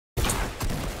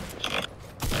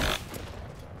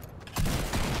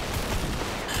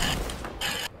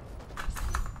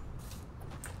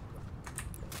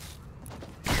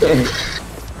Bang.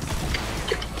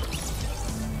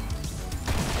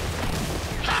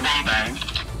 Bang.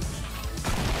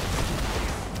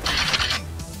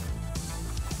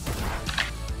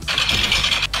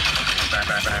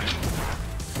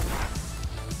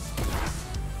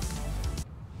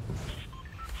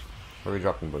 Where are we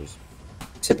dropping, boys?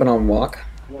 Sipping on walk.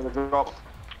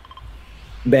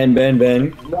 Ben. Ben.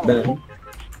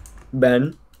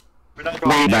 We're not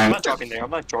dropping there. I'm not dropping there. I'm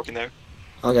not dropping there.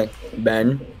 Okay.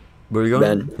 Ben. Where are we going?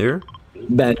 Ben. Here?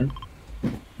 Ben.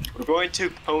 We're going to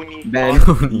Pony. Ben.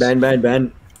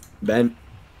 Ben.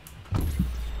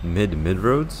 Mid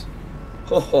roads?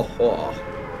 Ho ho ho.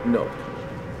 No.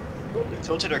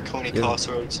 Tilted or Coney Yeah.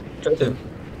 Crossroads? Tilted.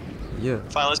 Yeah.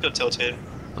 Fine, let's go Tilted.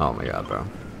 Oh my god, bro.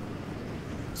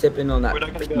 Sipping on that. We're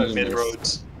not gonna go at mid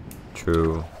roads.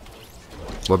 True.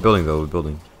 What building though? What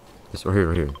building? This right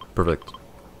here. Perfect.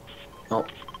 Oh.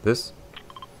 This?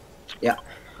 Yeah.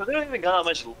 But they don't even got that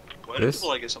much. Why do This? people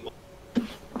like it so much?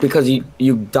 Because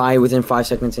you die within 5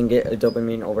 seconds and get a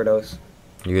dopamine overdose.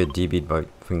 You get DB'd by a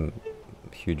fucking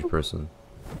huge person.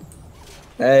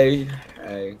 Hey.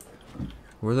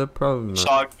 Where's that problem at?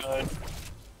 Shotgun.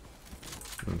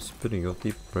 I'm spitting your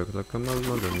deep break like I'm a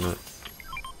lumberjack.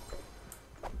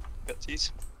 Got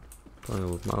these.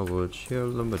 Playing with my wood,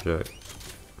 shield lumberjack.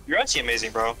 You're actually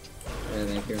amazing, bro. Yeah,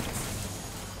 thank you.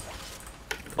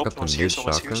 Oh, Got someone's the here, new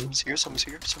someone's here, shotgun.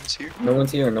 someone's here. No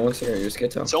one's here. You're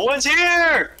schizo. Someone's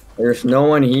here! There's no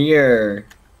one here.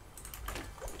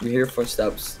 You hear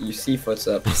footsteps. You see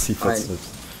footsteps. I see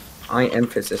footsteps. I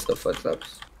emphasis the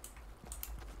footsteps.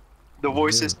 The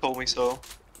voices told me so.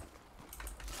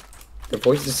 The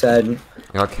voices said,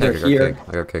 I got They're kicked. here.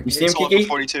 I got kicked. You see him, Someone Kiki? for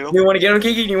 42. You want to get him,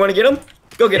 Kiki? You want to get him?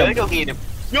 Go get Yeah, him. go get him.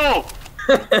 Yo!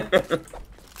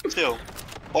 Chill.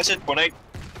 Watch it when I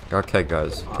Got kicked,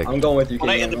 guys. Kicked. I'm going with you, when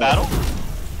I Kiki. end the battle.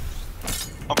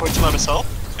 I'm going to by myself.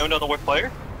 I don't know what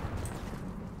player.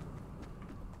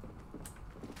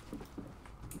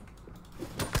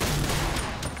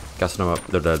 Gassing them up.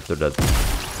 They're dead.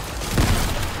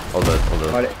 All dead.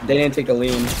 But they didn't take a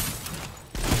lean.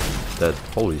 Dead.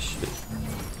 Holy shit.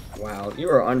 Wow, you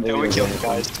are Yeah, unbelievable. we killed the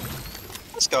guys.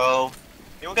 Let's go.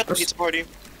 Anyone got the pizza party?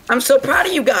 I'm so proud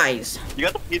of you guys. You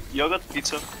got the pizza? Y'all got the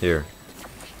pizza? Here.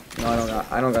 No,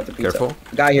 I don't got the pizza. Careful.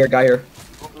 Guy here.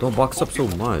 Don't box up so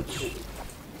much.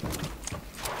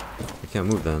 I can't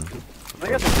move then. I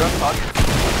got the drunk pocket.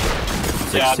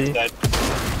 Yeah, I'm 60? dead.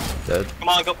 Dead. Come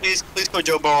on, go, please go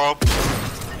Joe Burrow.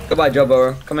 Goodbye, Joe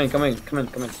Burrow. Come in.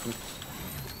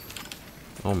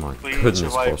 Oh my Please goodness,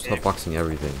 survive bro. me. Stop boxing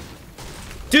everything.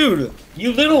 Dude,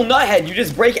 you little nuthead. You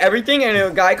just break everything and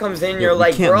a guy comes in, you're we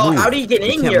like, can't bro, move. how do you get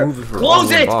We in can't here? move if we're Close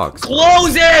all in it! box.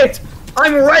 Close it!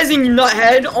 I'm rezzing, you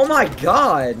nuthead! Oh my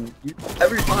god.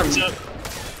 Every time. Pizza.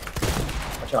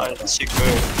 Watch out. That's sick,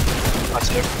 good. That's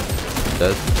it.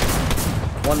 Dead.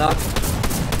 One knock.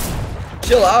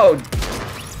 Chill out.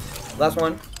 Last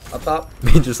one. Up top.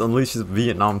 He just unleashes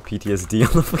Vietnam PTSD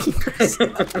on the fucking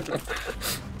person.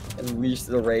 Unleash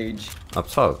the rage. Up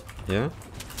top. Yeah?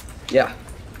 Yeah.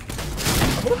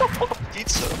 What the fuck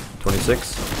pizza?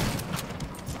 26.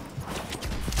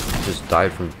 Just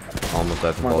died from. Almost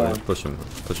died from Come on, falling. Brian. Push him.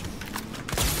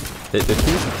 Hit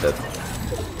 50? Dead.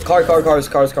 Cars.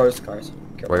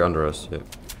 Careful. Right under us. Yeah.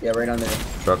 Yeah, right on there.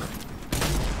 Truck.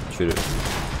 Shoot it.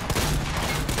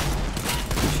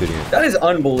 Keep shooting it. That is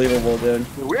unbelievable, dude.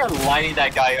 We are lining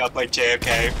that guy up like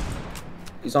JFK.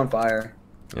 He's on fire.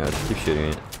 Yeah, just keep shooting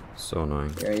it. So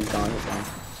annoying. Yeah, he's gone.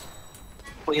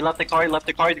 Well, he left the car,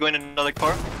 he's going in another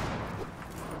car.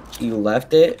 He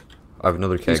left it. I have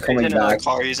another He's keg. coming He's in another back.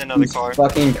 car, he's in another He's car.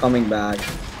 fucking coming back.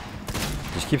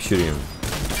 Just keep shooting him.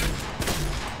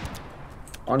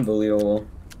 Unbelievable.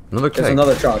 Another There's keg.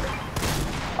 another truck.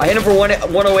 I hit him for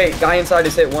 108. Guy inside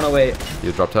is hit 108.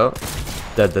 You dropped out?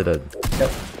 Dead.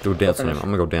 Yep. Do a dance on him. Finish. I'm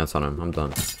gonna go dance on him. I'm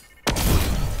done.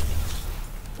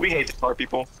 We hate the car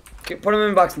people. Okay, put him in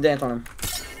the box and dance on him.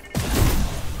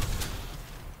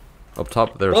 Up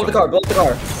top there. Blow up the car.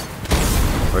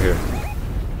 Right here.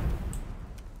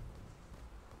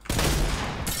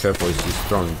 Careful, he's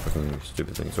throwing fucking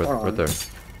stupid things. Hold on. Right there.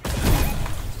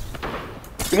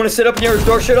 You want to sit up in your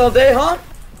door shit all day, huh?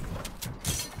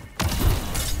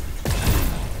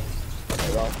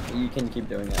 Okay, well, you can keep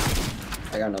doing it.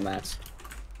 I got no mats.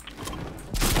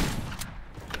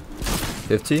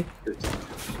 50?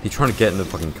 He's trying to get in the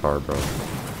fucking car, bro.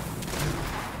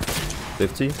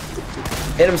 50?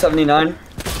 Hit him 79.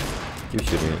 Keep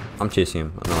shooting it. I'm chasing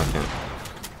him. No, I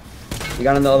can't. You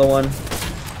got another one.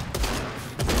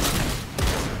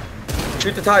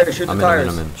 Shoot the tires.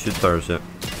 I'm in. Shoot the tires, yeah.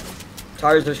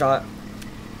 Tires are shot.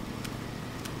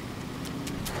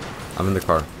 I'm in the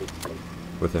car.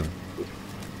 with him.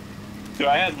 Dude,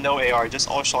 I have no AR, just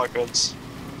all shotguns.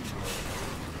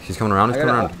 He's coming around. He's I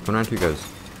coming gotta- around. Coming around to you guys.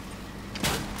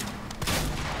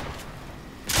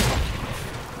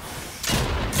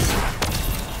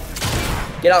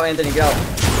 Get out, Anthony. Get out.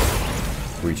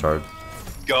 Retard.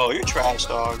 Go, you're trash,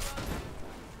 dog.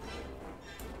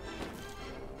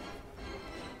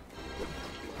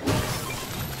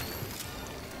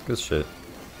 Good shit.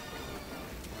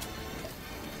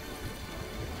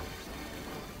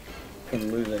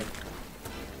 Fucking loser.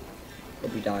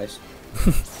 Hope he dies.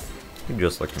 You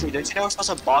just like Dude, him. did you know we're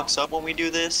supposed to box up when we do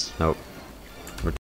this? Nope.